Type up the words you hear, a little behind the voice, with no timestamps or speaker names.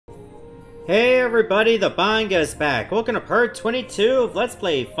Hey everybody, the Banga is back. Welcome to part 22 of Let's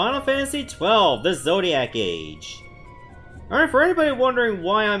Play Final Fantasy XII, the Zodiac Age. Alright, for anybody wondering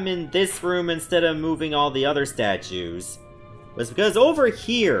why I'm in this room instead of moving all the other statues, was because over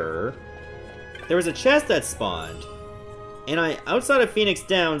here, there was a chest that spawned. And outside of Phoenix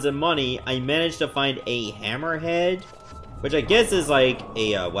Downs and money, I managed to find a hammerhead, which I guess is like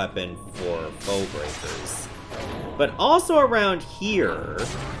a weapon for foe breakers. But also around here...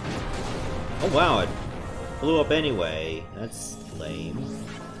 Oh wow, it blew up anyway. That's lame.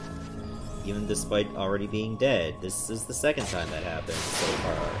 Even despite already being dead. This is the second time that happened so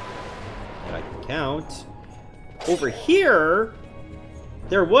far that I can count. Over here,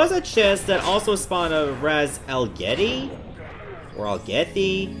 there was a chest that also spawned a Raz Algeti? Or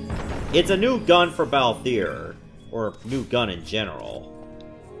Algeti? It's a new gun for Balthier. Or new gun in general.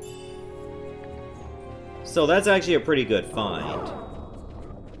 So that's actually a pretty good find.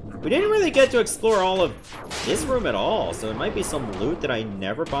 We didn't really get to explore all of this room at all, so it might be some loot that I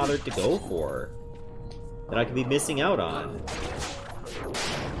never bothered to go for. That I could be missing out on.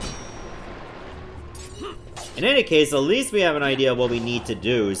 In any case, at least we have an idea of what we need to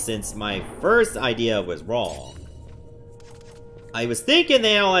do, since my first idea was wrong. I was thinking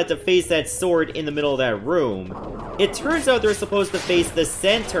they all had to face that sword in the middle of that room. It turns out they're supposed to face the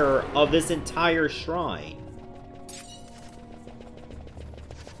center of this entire shrine.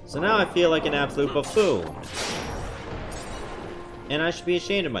 So now I feel like an absolute buffoon. And I should be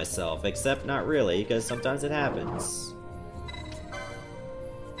ashamed of myself, except not really, because sometimes it happens.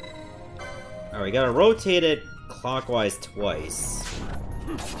 Alright, we gotta rotate it clockwise twice.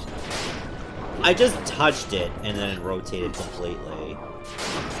 I just touched it and then it rotated completely.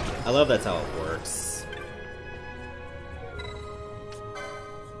 I love that's how it works.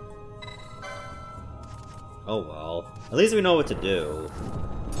 Oh well. At least we know what to do.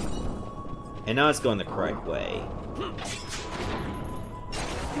 And now it's going the correct way.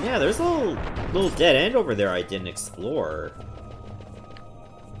 Yeah, there's a little dead end over there I didn't explore.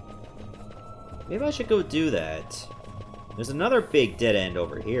 Maybe I should go do that. There's another big dead end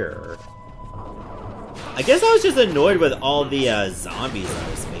over here. I guess I was just annoyed with all the zombies I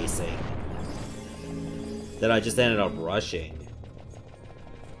was facing. That I just ended up rushing.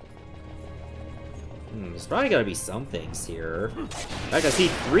 There's probably gotta be some things here. In fact, I see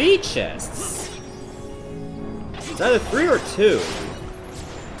 3 chests. It's either 3 or 2.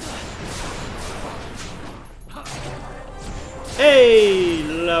 Hey,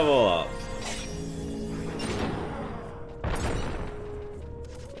 level up.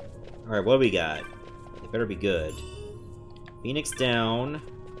 Alright, what do we got? It better be good. Phoenix down.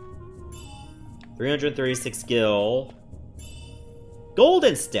 336 skill.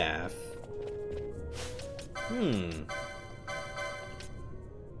 Golden staff.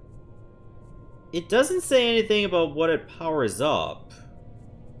 It doesn't say anything about what it powers up.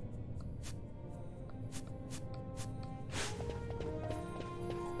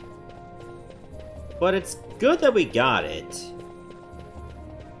 But it's good that we got it.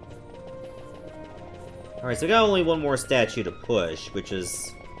 Alright, so we got only one more statue to push, which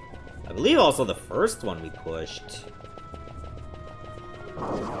is, I believe, also the first one we pushed.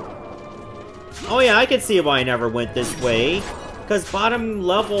 Oh yeah, I can see why I never went this way. Because bottom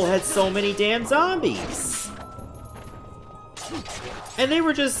level had so many damn zombies. And they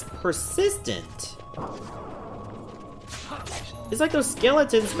were just persistent. It's like those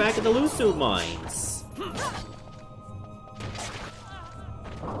skeletons back at the Lusu mines.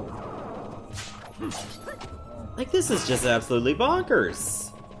 Like, this is just absolutely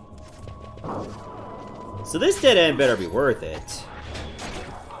bonkers. So this dead end better be worth it.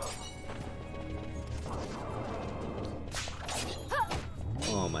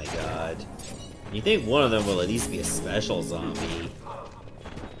 Oh my god. You think one of them will at least be a special zombie.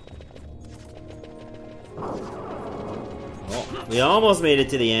 Oh, we almost made it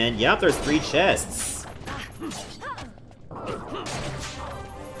to the end. Yep, there's 3 chests.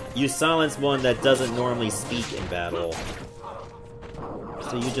 You silence one that doesn't normally speak in battle.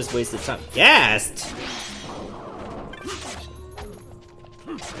 So you just wasted time. Gassed?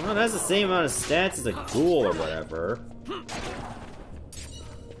 Well, that's the same amount of stats as a ghoul or whatever.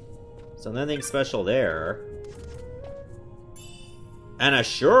 So nothing special there. An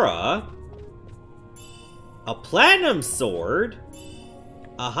Ashura. A platinum sword.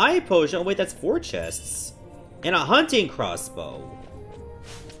 A high potion. Oh wait, that's 4 chests. And a hunting crossbow.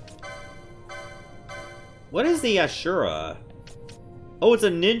 What is the Ashura? Oh, it's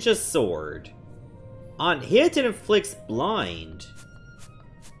a ninja sword. On hit, it inflicts blind.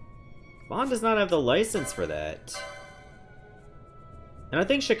 Bond does not have the license for that. And I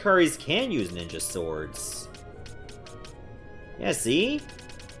think Shikaris can use ninja swords. Yeah, see?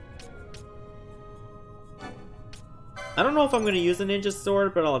 I don't know if I'm going to use a ninja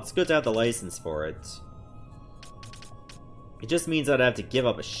sword, but it's good to have the license for it. It just means I'd have to give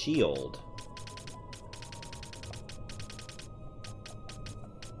up a shield.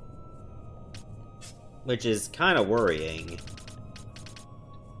 Which is kind of worrying.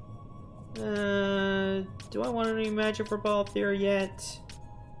 Do I want any magic for Balthier yet?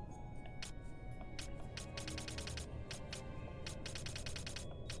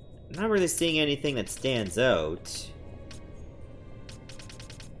 I'm not really seeing anything that stands out.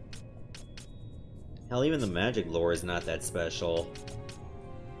 Hell, even the magic lore is not that special.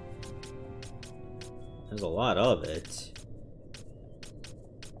 There's a lot of it.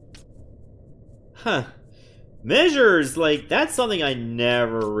 Huh. Measures, like, that's something I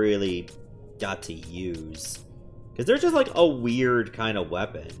never really got to use. Because they're just like a weird kind of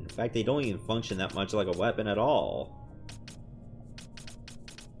weapon. In fact, they don't even function that much like a weapon at all.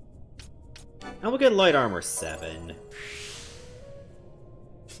 And we'll get light armor 7.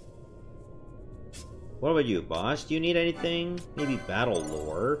 What about you, Bosch? Do you need anything? Maybe battle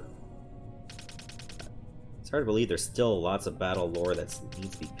lore? It's hard to believe there's still lots of battle lore that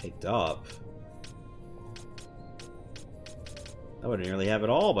needs to be picked up. I would nearly have it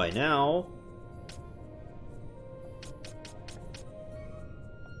all by now.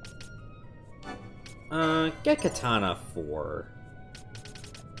 Get Katana 4.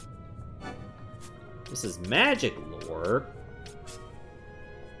 This is magic lore.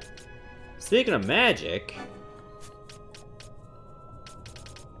 Speaking of magic,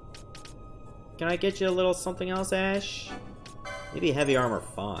 can I get you a little something else, Ash? Maybe heavy armor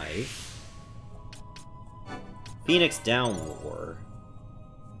 5. Phoenix down lore.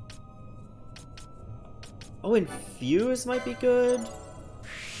 Oh, infuse might be good.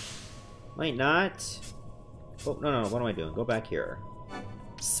 Might not. Oh, no, what am I doing? Go back here.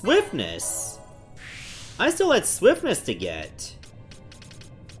 Swiftness? I still had swiftness to get.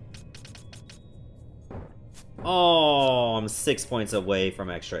 Oh, I'm 6 points away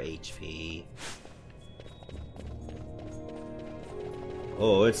from extra HP.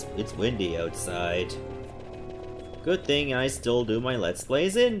 Oh, it's windy outside. Good thing I still do my Let's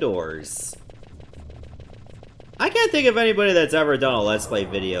Plays indoors. I can't think of anybody that's ever done a Let's Play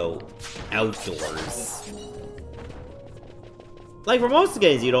video outdoors. Like, for most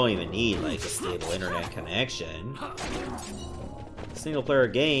games, you don't even need, like, a stable internet connection. Single-player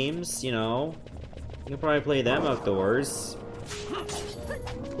games, you know, you can probably play them outdoors.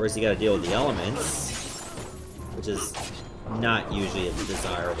 Of course, you gotta deal with the elements, which is not usually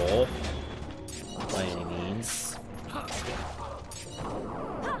desirable by any means.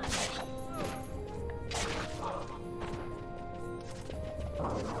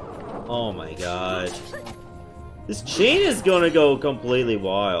 Oh my god. This chain is gonna go completely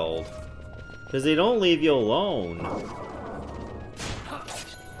wild. Because they don't leave you alone.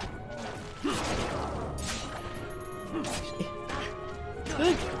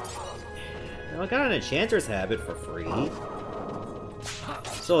 Good. I got an enchanter's habit for free.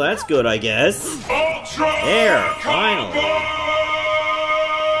 So that's good, I guess. There, finally.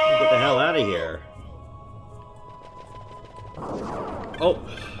 Get the hell out of here. Oh.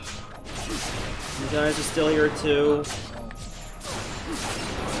 You guys are still here too.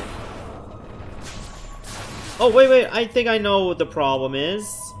 Oh, wait, I think I know what the problem is.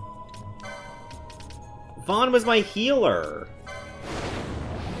 Vaughn was my healer.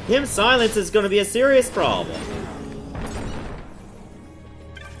 Him silence is gonna be a serious problem.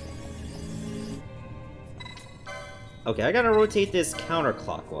 Okay, I gotta rotate this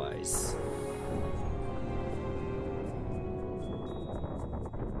counterclockwise.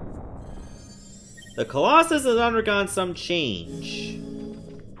 The Colossus has undergone some change.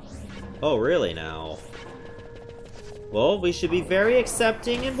 Oh, really now? Well, we should be very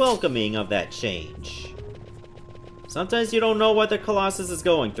accepting and welcoming of that change. Sometimes you don't know what the Colossus is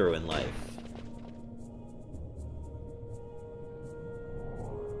going through in life.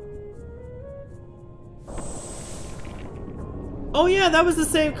 Oh yeah, that was the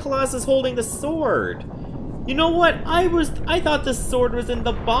same Colossus holding the sword. You know what? I thought the sword was in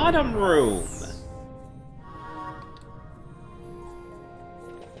the bottom room.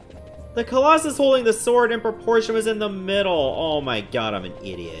 The Colossus holding the sword in proportion was in the middle. Oh my god, I'm an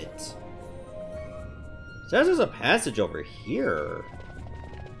idiot. So there's a passage over here.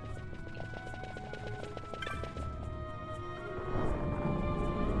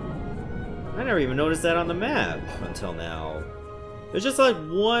 I never even noticed that on the map until now. There's just like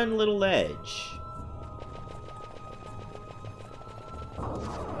one little edge.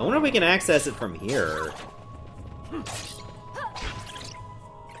 I wonder if we can access it from here.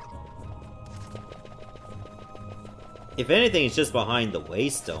 If anything, it's just behind the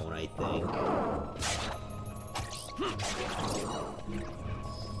Waystone, I think.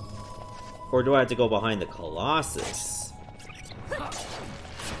 Or do I have to go behind the Colossus?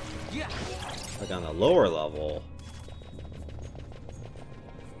 Like on the lower level.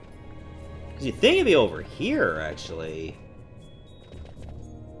 Because you'd think it'd be over here, actually.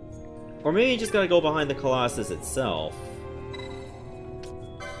 Or maybe you just gotta go behind the Colossus itself.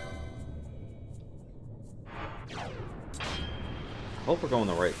 Hope we're going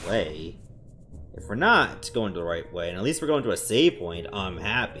the right way. If we're not going the right way, and at least we're going to a save point, I'm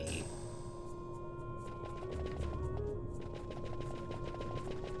happy.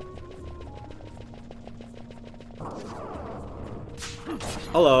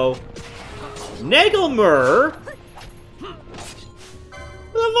 Hello. Nagelmur?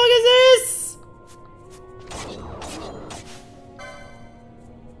 What the fuck is this?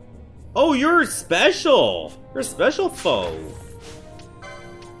 Oh, you're special! You're a special foe.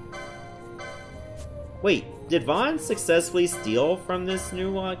 Wait, did Vaughn successfully steal from this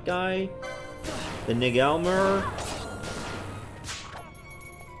new guy? The Nagelmur?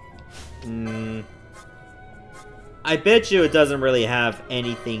 I bet you it doesn't really have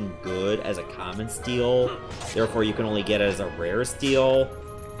anything good as a common steal. Therefore, you can only get it as a rare steal.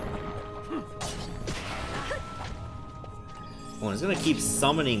 Oh, it's gonna keep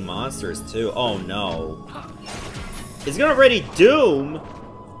summoning monsters too. Oh no. It's gonna ready Doom!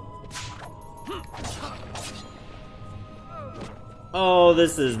 Oh,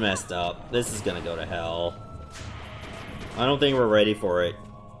 this is messed up. This is gonna go to hell. I don't think we're ready for it.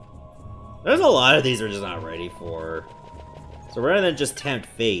 There's a lot of these we're just not ready for. So rather than just tempt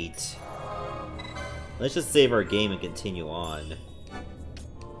fate, let's just save our game and continue on.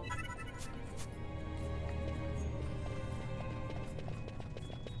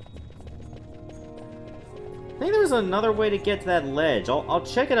 I think there's another way to get to that ledge. I'll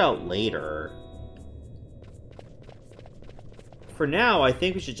check it out later. For now, I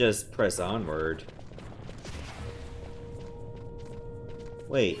think we should just press onward.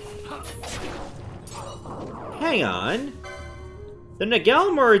 Wait. Hang on. The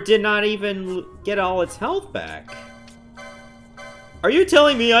Nagelmur did not even get all its health back. Are you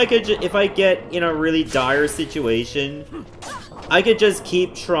telling me I could, if I get in a really dire situation, I could just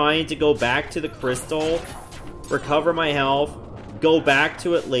keep trying to go back to the crystal, recover my health, go back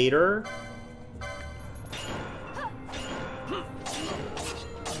to it later?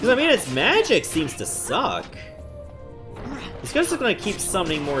 Because, I mean, its magic seems to suck. It's just gonna keep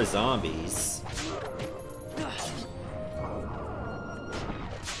summoning more zombies.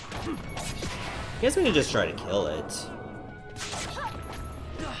 I guess we can just try to kill it.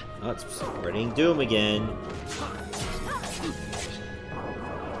 Oh, it's spreading Doom again.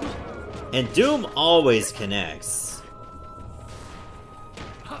 And Doom always connects.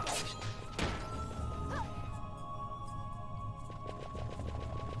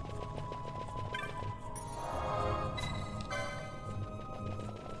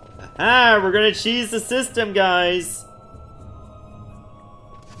 Ah, we're gonna cheese the system, guys!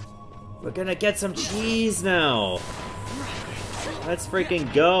 We're gonna get some cheese now! Let's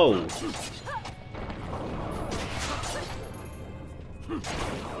freaking go!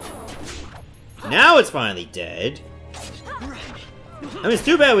 Now it's finally dead! I mean, it's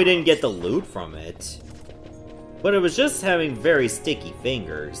too bad we didn't get the loot from it. But it was just having very sticky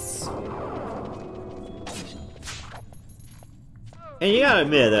fingers. And you gotta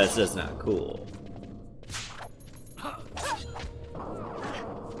admit, that's just not cool.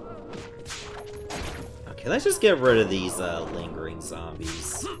 Okay, let's just get rid of these lingering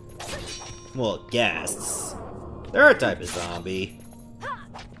zombies. Well, guests. They're a type of zombie.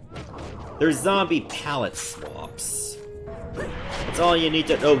 They're zombie palette swaps. That's all you need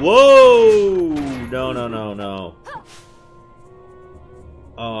to know. Whoa! No, no, no, no.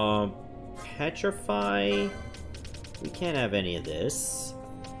 Petrify? We can't have any of this.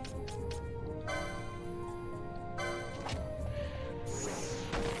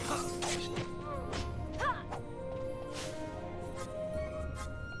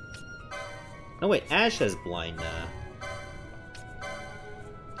 Oh wait, Ash has blind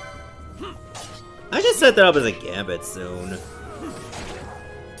I should set that up as a gambit soon.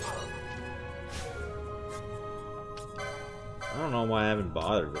 I don't know why I haven't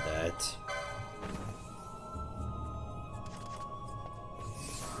bothered with that.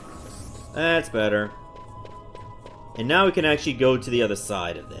 That's better. And now we can actually go to the other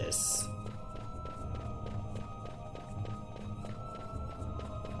side of this.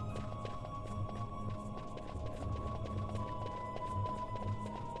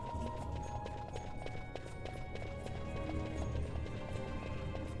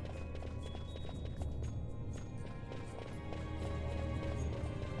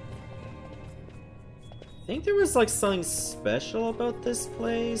 think there was like something special about this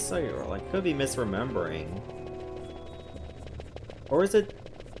place. I could be misremembering. Or is it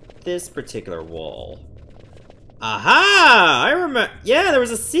this particular wall? Aha! I remember. Yeah, there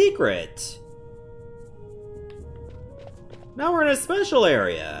was a secret. Now we're in a special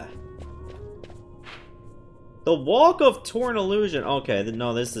area. The Walk of Torn Illusion. Okay,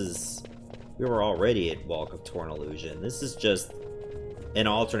 no, this is... We were already at Walk of Torn Illusion. This is just an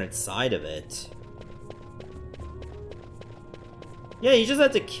alternate side of it. Yeah, you just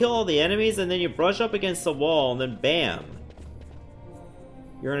have to kill all the enemies and then you brush up against the wall and then bam.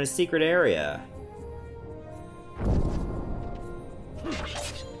 You're in a secret area.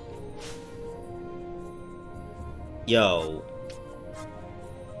 Yo.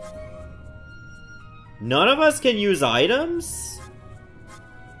 None of us can use items?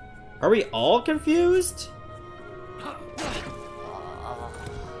 Are we all confused?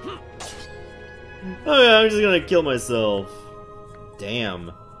 Oh yeah, I'm just gonna kill myself.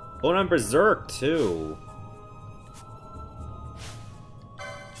 Damn. Oh, and I'm berserk too.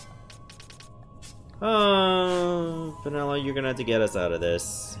 Oh, Vanilla, you're gonna have to get us out of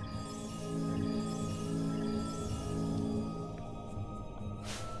this.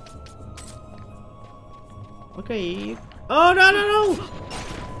 Okay. Oh, no, no, no!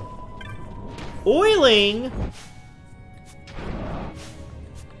 Oiling?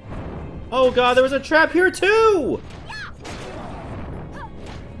 Oh god, there was a trap here too!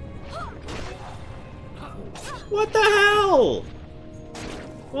 What the hell?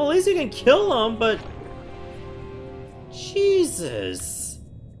 Well, at least you can kill him, but... Jesus.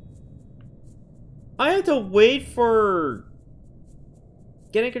 I have to wait for...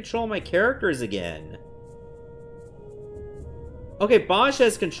 getting control of my characters again. Okay, Bosch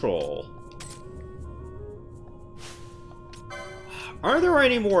has control. Are there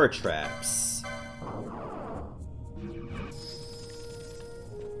any more traps?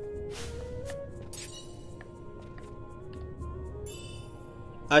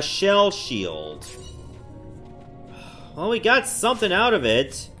 A shell shield. Well, we got something out of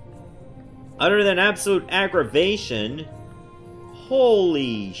it. Other than absolute aggravation.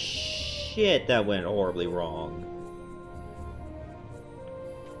 Holy shit, that went horribly wrong.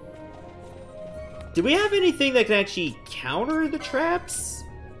 Do we have anything that can actually counter the traps?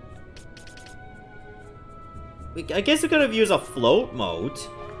 I guess we could have used a float moat.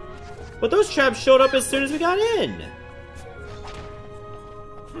 But those traps showed up as soon as we got in.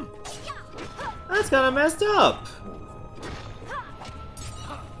 That's kinda messed up.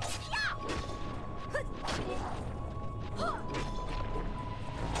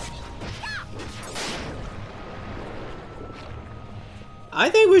 I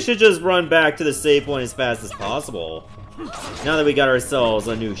think we should just run back to the save point as fast as possible. Now that we got ourselves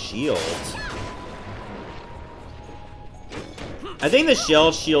a new shield. I think the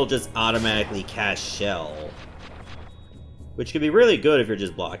shell shield just automatically casts shell. Which could be really good if you're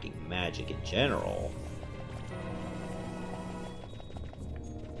just blocking magic in general.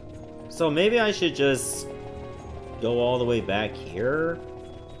 So maybe I should just go all the way back here?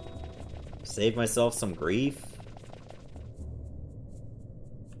 Save myself some grief?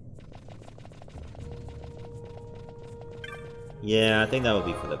 Yeah, I think that would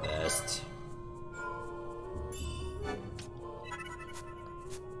be for the best.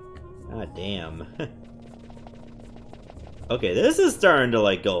 God damn. Okay, this is starting to,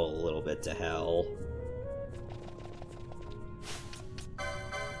 like, go a little bit to hell.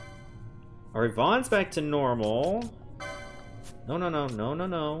 Alright, Vaughn's back to normal. No, no, no, no, no,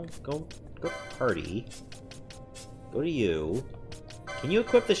 no. Go party. Go to you. Can you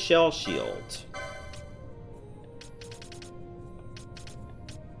equip the shell shield?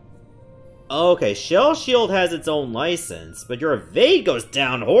 Okay, Shell Shield has its own license, but your evade goes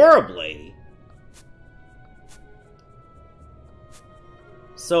down horribly.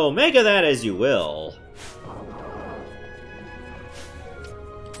 So make of that as you will.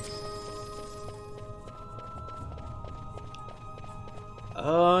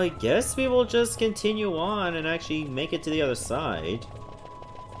 I guess we will just continue on and actually make it to the other side.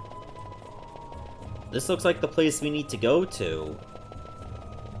 This looks like the place we need to go to.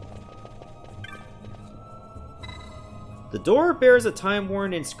 The door bears a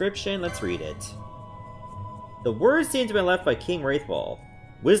time-worn inscription. Let's read it. The words seem to have been left by King Wraithball.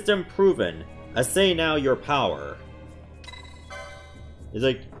 Wisdom proven. Essay now your power. It's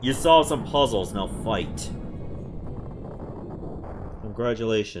like, you solved some puzzles, now fight.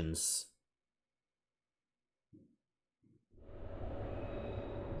 Congratulations.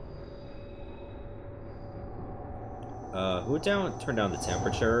 Who turned down the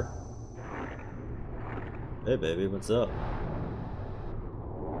temperature? Hey baby, what's up?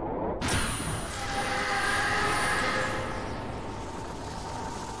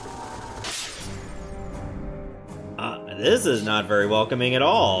 This is not very welcoming at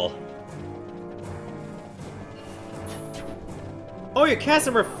all. Oh, you're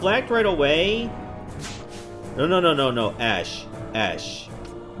casting Reflect right away? No, Ash. Ash.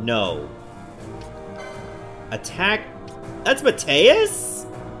 No. Attack... That's Mateus?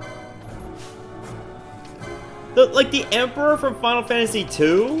 Like the Emperor from Final Fantasy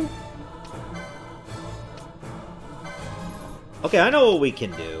II? Okay, I know what we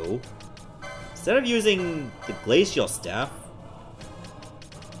can do. Instead of using the Glacial Staff,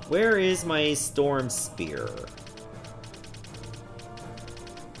 where is my Storm Spear?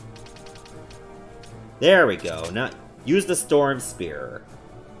 There we go. Now, use the Storm Spear.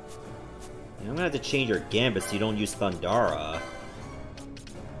 I'm gonna have to change your Gambit so you don't use Thundara.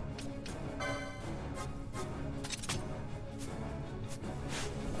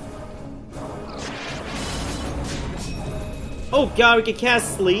 Oh god, we can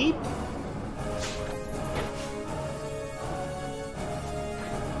cast Sleep?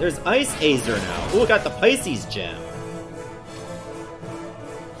 There's Ice Esper now. Oh, we got the Pisces gem.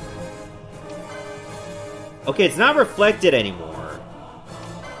 Okay, it's not reflected anymore.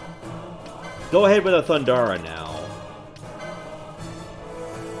 Go ahead with a Thundara now.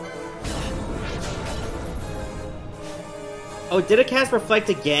 Oh, did it cast Reflect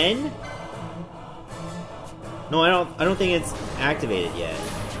again? No, I don't think it's activated yet.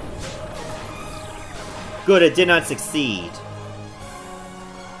 Good, it did not succeed.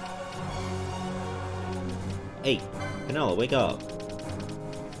 Hey, Canela, wake up.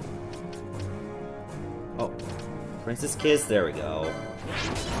 Oh, Princess Kiss, there we go.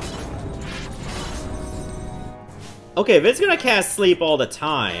 Okay, if it's gonna cast Sleep all the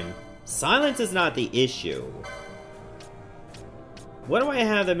time, Silence is not the issue. What do I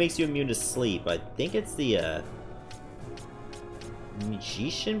have that makes you immune to sleep? I think it's the,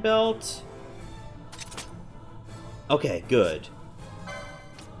 Magician Belt? Okay, good.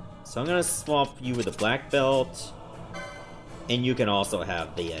 So I'm gonna swap you with the Black Belt, and you can also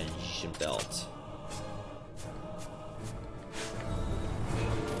have the Magician Belt.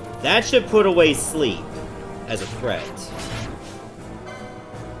 That should put away Sleep as a threat.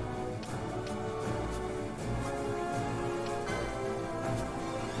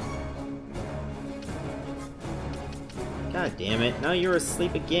 God damn it, now you're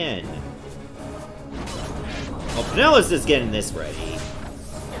asleep again. Oh, Penelo's just getting this ready.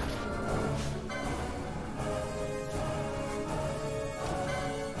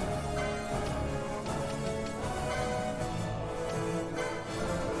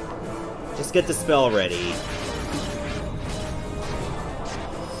 Just get the spell ready.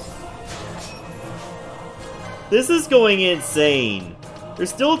 This is going insane.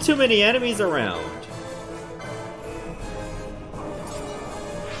 There's still too many enemies around.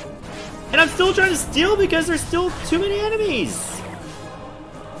 And I'm still trying to steal because there's still too many enemies!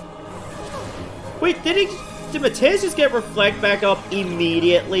 Wait, did Mateus just get Reflect back up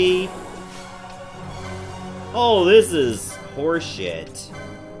immediately? Oh, this is horseshit.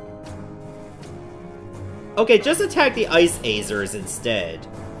 Okay, just attack the Ice Espers instead.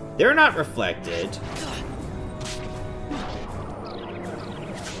 They're not reflected.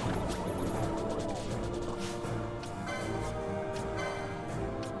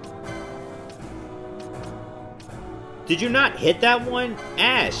 Did you not hit that one?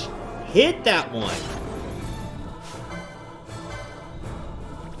 Ash, hit that one!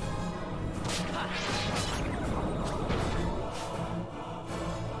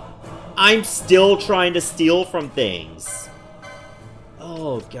 I'm still trying to steal from things.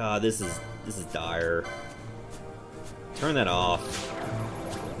 Oh god, this is dire. Turn that off.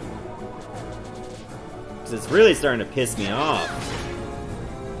 'Cause it's really starting to piss me off.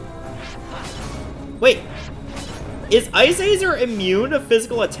 Wait! Is Ice Esper immune to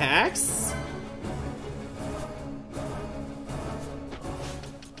physical attacks?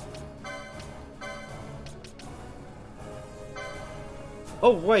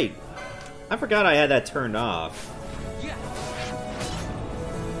 Oh, wait. I forgot I had that turned off.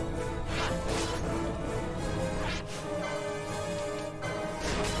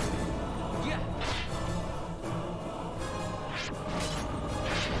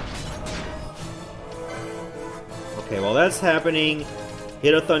 Okay, while that's happening,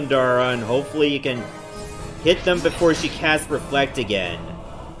 hit a Thundara, and hopefully you can hit them before she casts Reflect again.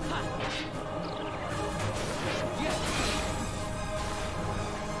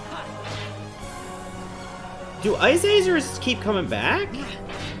 Do Ice Espers keep coming back?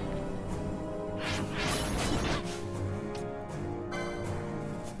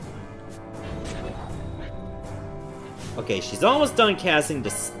 Okay, she's almost done casting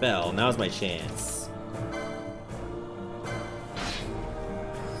Dispel. Now's my chance.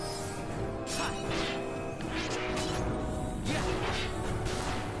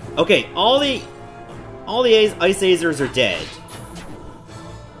 Okay, all the Ice Asers are dead.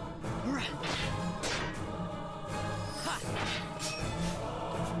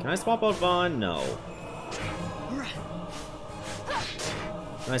 Can I swap out Vaughn? No.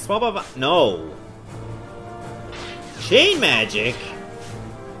 Can I swap out Vaughn? No. Chain magic?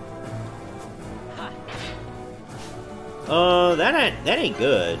 That ain't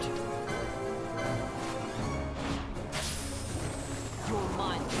good.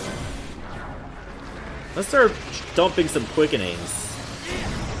 Let's start dumping some quickenings.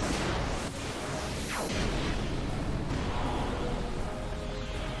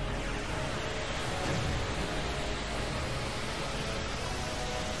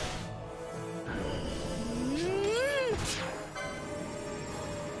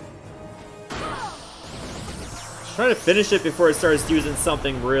 Try to finish it before it starts using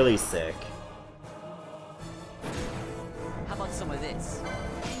something really sick. How about some of this?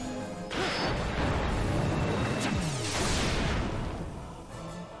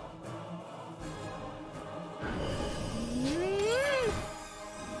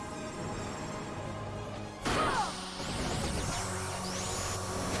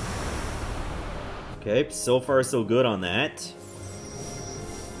 Okay, so far so good on that.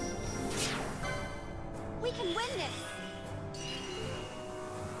 We can win this.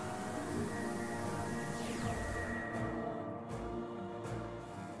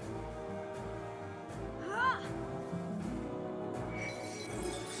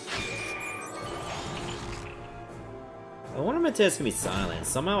 I wonder if Mateus can be silent.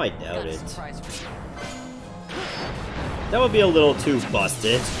 Somehow I doubt it. That would be a little too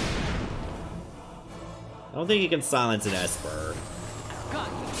busted. I don't think you can silence an Esper.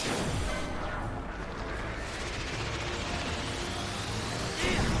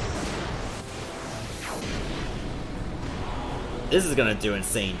 This is gonna do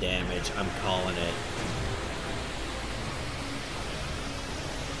insane damage. I'm calling it.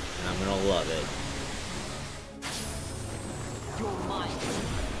 And I'm gonna love it.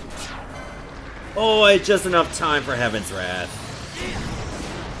 Oh, I had just enough time for Heaven's Wrath.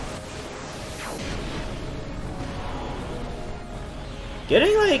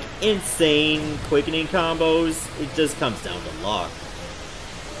 Getting, like, insane quickening combos, it just comes down to luck.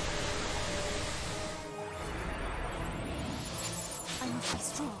 I must be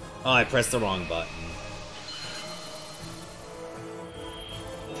strong. Oh, I pressed the wrong button.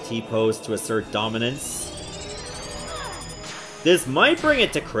 T-pose to assert dominance. This might bring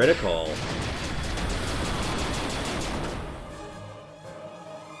it to critical.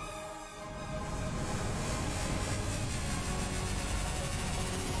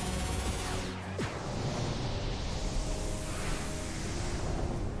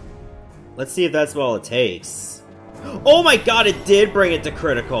 Let's see if that's all it takes. Oh my god, it did bring it to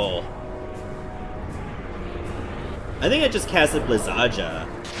critical! I think I just casted Blizzaja.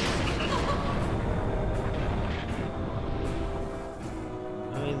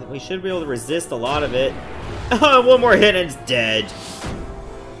 I mean, we should be able to resist a lot of it. One more hit and it's dead.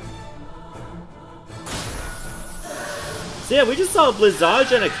 So yeah, we just saw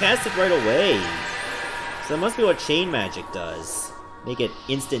Blizzaja and I cast it right away. So that must be what chain magic does. Make it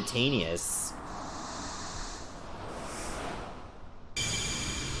instantaneous.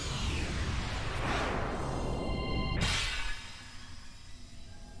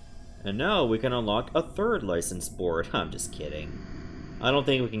 And now we can unlock a third license board. I'm just kidding. I don't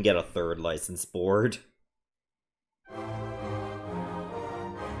think we can get a third license board.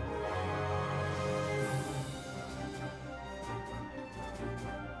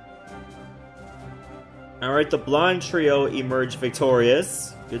 Alright, the blonde trio emerged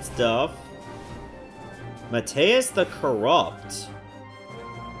victorious. Good stuff. Mateus the Corrupt.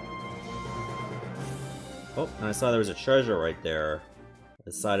 Oh, and I saw there was a treasure right there. At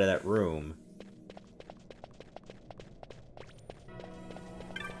the side of that room.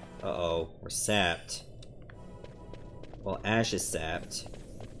 Uh-oh, we're sapped. Well, Ash is sapped.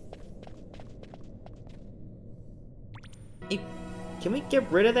 Hey, can we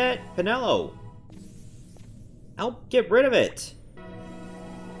get rid of that? Pinello! I'll get rid of it!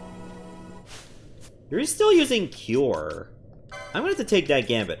 You're still using Cure. I'm gonna have to take that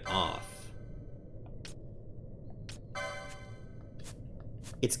gambit off.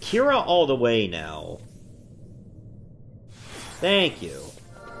 It's Kira all the way now. Thank you.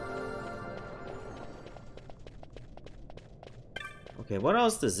 Okay, what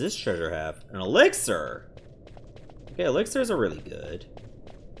else does this treasure have? An elixir! Okay, elixirs are really good.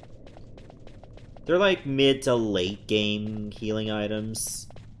 They're like mid to late game healing items.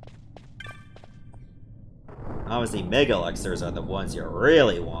 Obviously, mega elixirs are the ones you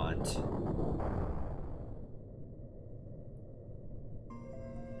really want.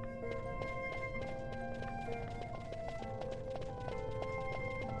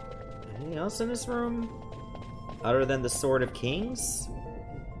 Anything else in this room? Other than the Sword of Kings?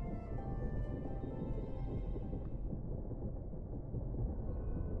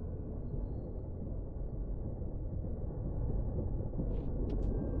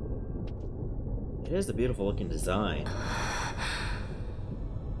 It is a beautiful looking design.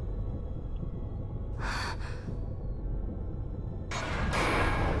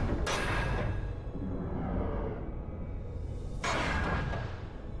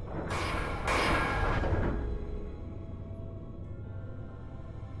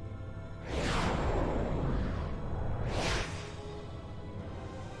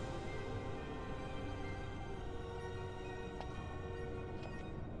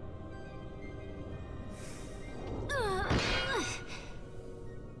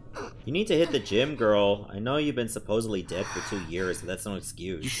 You need to hit the gym, girl. I know you've been supposedly dead for 2 years, but that's no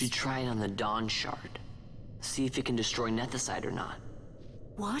excuse. You should try it on the Dawn Shard. See if it can destroy Nethicite or not.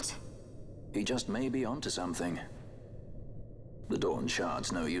 What? He just may be onto something. The Dawn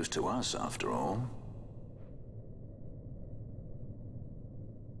Shard's no use to us, after all.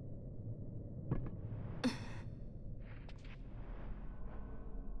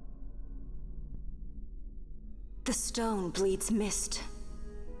 The stone bleeds mist.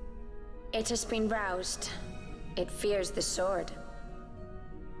 It has been roused. It fears the sword.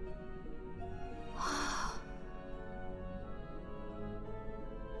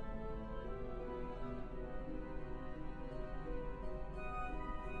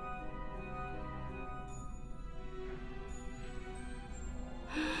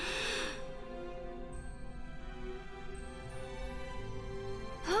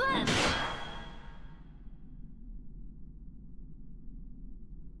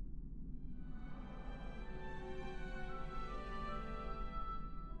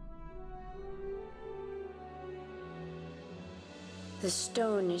 The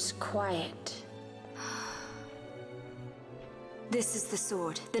stone is quiet. This is the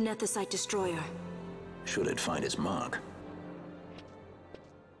sword, the Nethicite destroyer. Should it find its mark?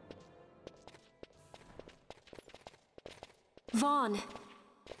 Vaughn!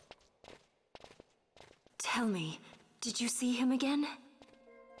 Tell me, did you see him again?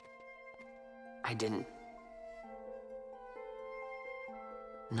 I didn't.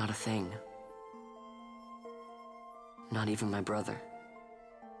 Not a thing. Not even my brother.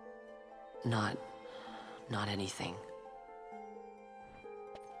 Not anything.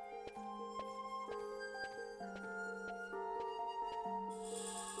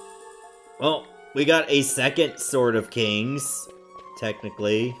 Well, we got a second Sword of Kings,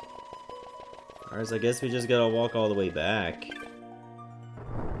 technically. Or I guess we just gotta walk all the way back.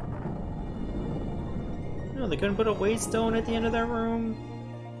 No, they couldn't put a weight stone at the end of that room?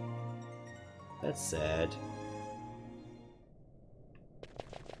 That's sad.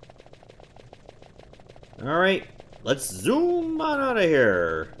 Alright, let's zoom on out of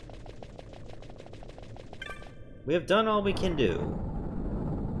here. We have done all we can do.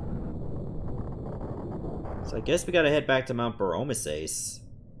 So I guess we gotta head back to Mount Baromeses.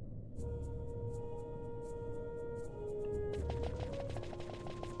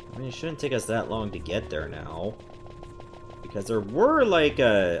 I mean, it shouldn't take us that long to get there now. Because there were, like,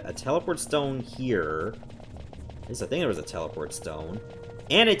 a teleport stone here. At least I think there was a teleport stone.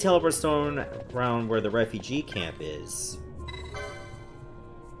 And a teleport stone around where the refugee camp is.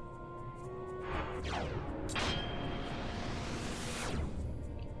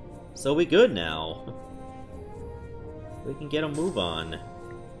 So we good now. We can get a move on.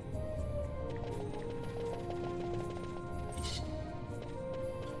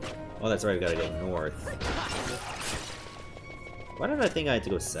 Oh, that's right, we gotta go north. Why did I think I had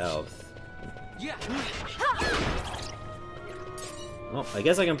to go south? Well, I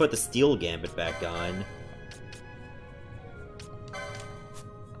guess I can put the Steel Gambit back on.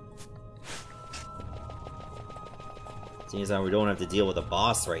 Seeing as how we don't have to deal with a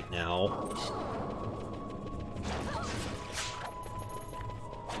boss right now.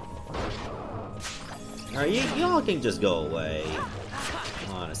 Alright, y'all can just go away.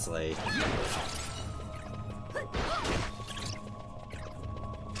 Honestly.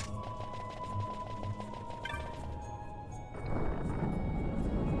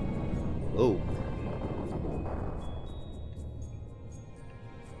 Oh.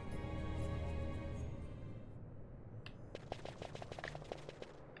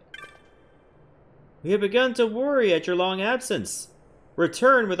 We have begun to worry at your long absence.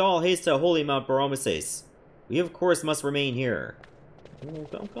 Return with all haste to Holy Mount Baromeses. We of course must remain here.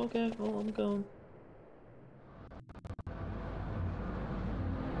 Okay, I'm going.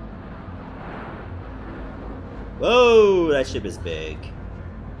 Whoa, that ship is big.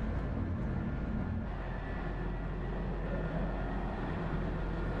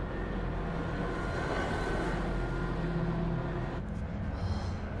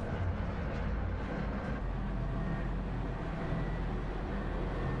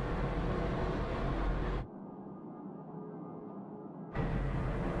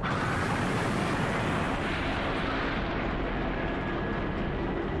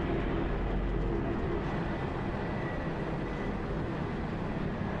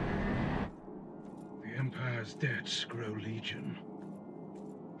 Empire's debts grow legion.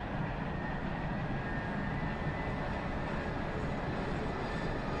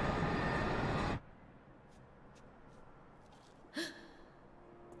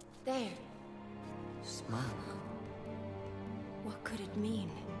 There. Smoke. What could it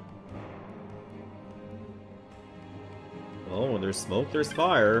mean? Oh, when there's smoke, there's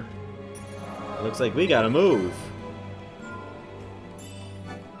fire. Looks like we gotta move.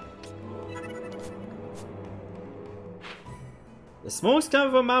 The smoke's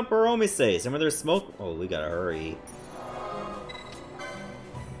coming from Mount Baromeses, and when there's smoke... Oh, we gotta hurry.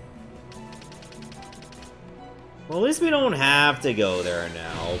 Well, at least we don't have to go there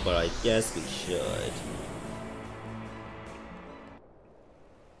now, but I guess we should.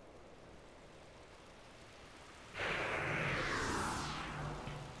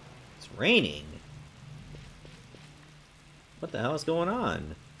 It's raining. What the hell is going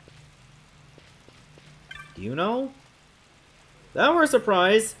on? Do you know? That were a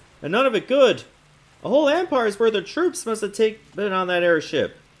surprise, and none of it good. A whole empire's worth of troops must have been on that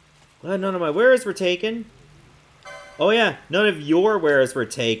airship. Glad none of my wares were taken. Oh yeah, none of your wares were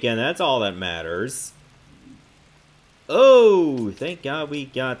taken. That's all that matters. Oh, thank God we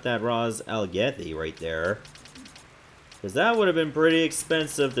got that Raz Algethi right there. Because that would have been pretty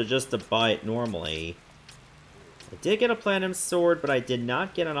expensive to buy it normally. I did get a platinum sword, but I did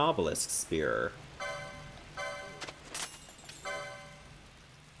not get an obelisk spear.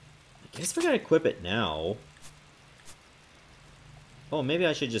 I guess we're gonna equip it now. Oh, maybe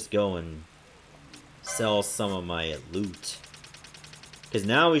I should just go and sell some of my loot. Because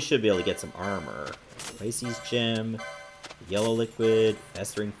now we should be able to get some armor. Pisces gem, yellow liquid,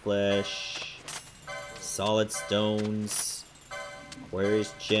 festering flesh, solid stones,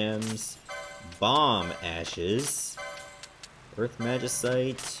 Aquarius gems, bomb ashes, earth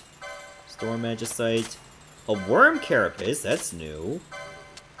magicite, storm magicite, a worm carapace, that's new.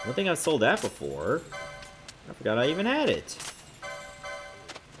 I don't think I've sold that before. I forgot I even had it.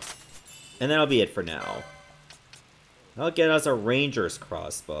 And that'll be it for now. That'll get us a ranger's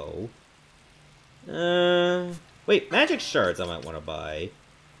crossbow. Wait, magic shards I might want to buy.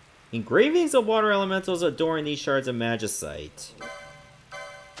 Engravings of water elementals adorn these shards of magicite.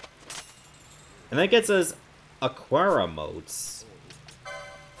 And that gets us Aquara motes.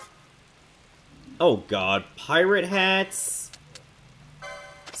 Oh god, pirate hats?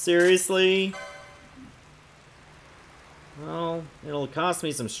 Seriously? Well, it'll cost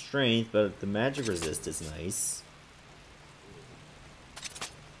me some strength, but the magic resist is nice.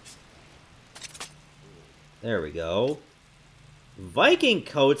 There we go. Viking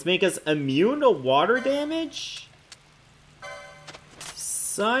coats make us immune to water damage?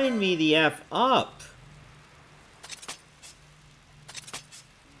 Sign me the F up.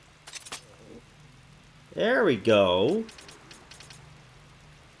 There we go.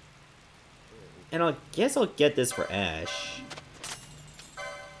 And I guess I'll get this for Ash.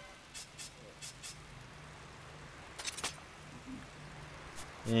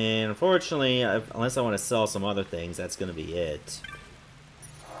 And unfortunately, unless I want to sell some other things, that's going to be it.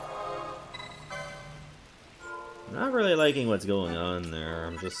 I'm not really liking what's going on there,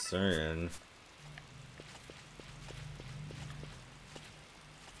 I'm just saying.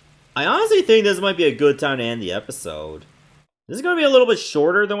 I honestly think this might be a good time to end the episode. This is going to be a little bit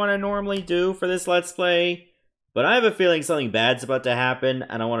shorter than what I normally do for this Let's Play, but I have a feeling something bad's about to happen,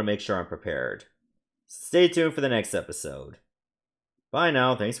 and I want to make sure I'm prepared. Stay tuned for the next episode. Bye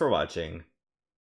now, thanks for watching.